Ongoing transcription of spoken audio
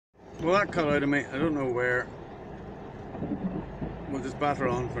Well, that cut out of me. I don't know where. We'll just batter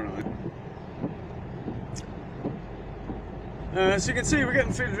on for now. As you can see, we're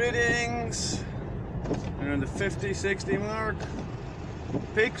getting field readings around the 50, 60 mark.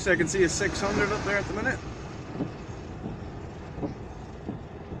 Peaks, I can see a 600 up there at the minute.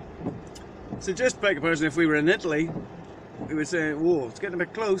 So just by comparison, if we were in Italy, we would say, whoa, it's getting a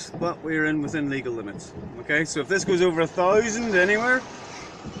bit close, but we're within legal limits. Okay, so if this goes over 1,000 anywhere,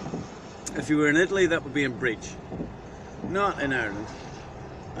 if you were in Italy, that would be in breach. Not in Ireland.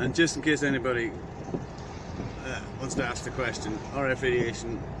 And just in case anybody wants to ask the question, RF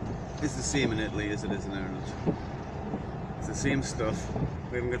radiation is the same in Italy as it is in Ireland. It's the same stuff.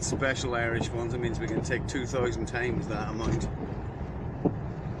 We haven't got special Irish ones. It means we can take 2,000 times that amount.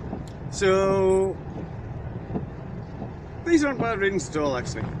 So these aren't bad readings at all,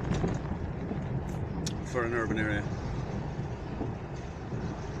 actually, for an urban area.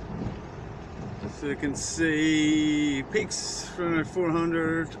 So you can see peaks from around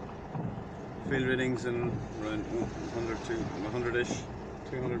 400, field readings in around 100 to 100-ish,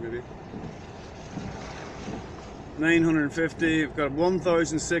 200 maybe. 950, we've got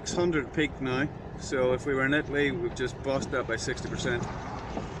 1,600 peak now. So if we were in Italy, we've just bossed that by 60%,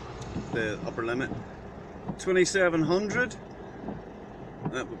 the upper limit. 2,700,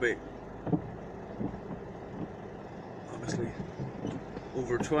 that would be obviously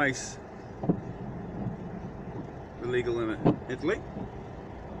over twice the legal limit in Italy.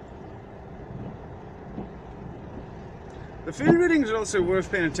 The field readings are also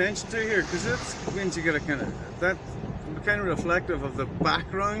worth paying attention to here, because that means you get a kind of reflective of the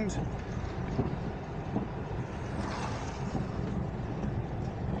background.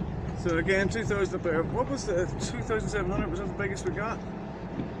 So again, 2,000 up there. What was the 2,700? Was that the biggest we got?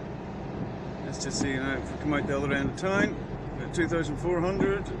 Let's just see now if we come out the other end of town.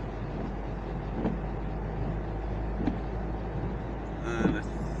 2,400. And I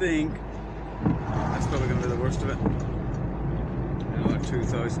think that's probably going to be the worst of it.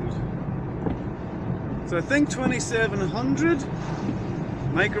 2,000. So I think 2,700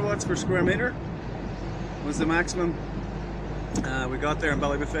 microwatts per square meter was the maximum we got there in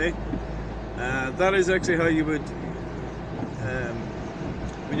Ballybofey. That is actually how you would,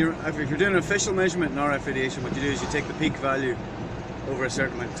 if you're doing an official measurement in RF radiation, what you do is you take the peak value over a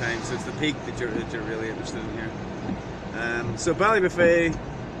certain amount of time. So it's the peak that you're really interested in here. So Ballybofey,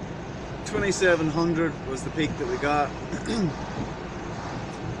 2,700 was the peak that we got.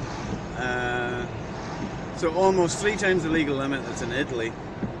 So almost 3 times the legal limit that's in Italy.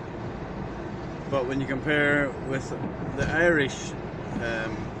 But when you compare with the Irish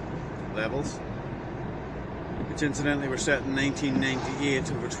levels, which incidentally were set in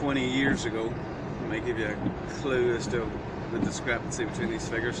 1998, over 20 years ago, it might give you a clue as to the discrepancy between these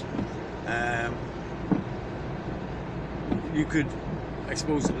figures. You could, I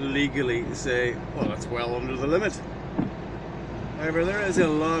suppose, legally say, well, that's well under the limit. However, there is a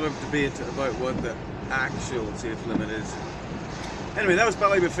lot of debate about what the actual safe limit is. Anyway, that was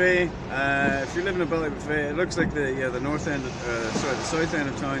Ballybofey. If you're living in Ballybofey, it looks like the north end, the south end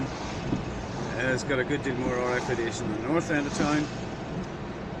of town has got a good deal more RF radiation than the north end of town,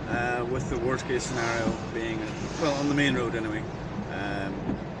 with the worst case scenario being, well, on the main road anyway,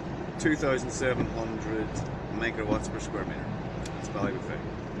 2,700 microwatts per square meter. That's Ballybofey.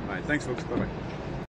 Alright, thanks folks, bye bye.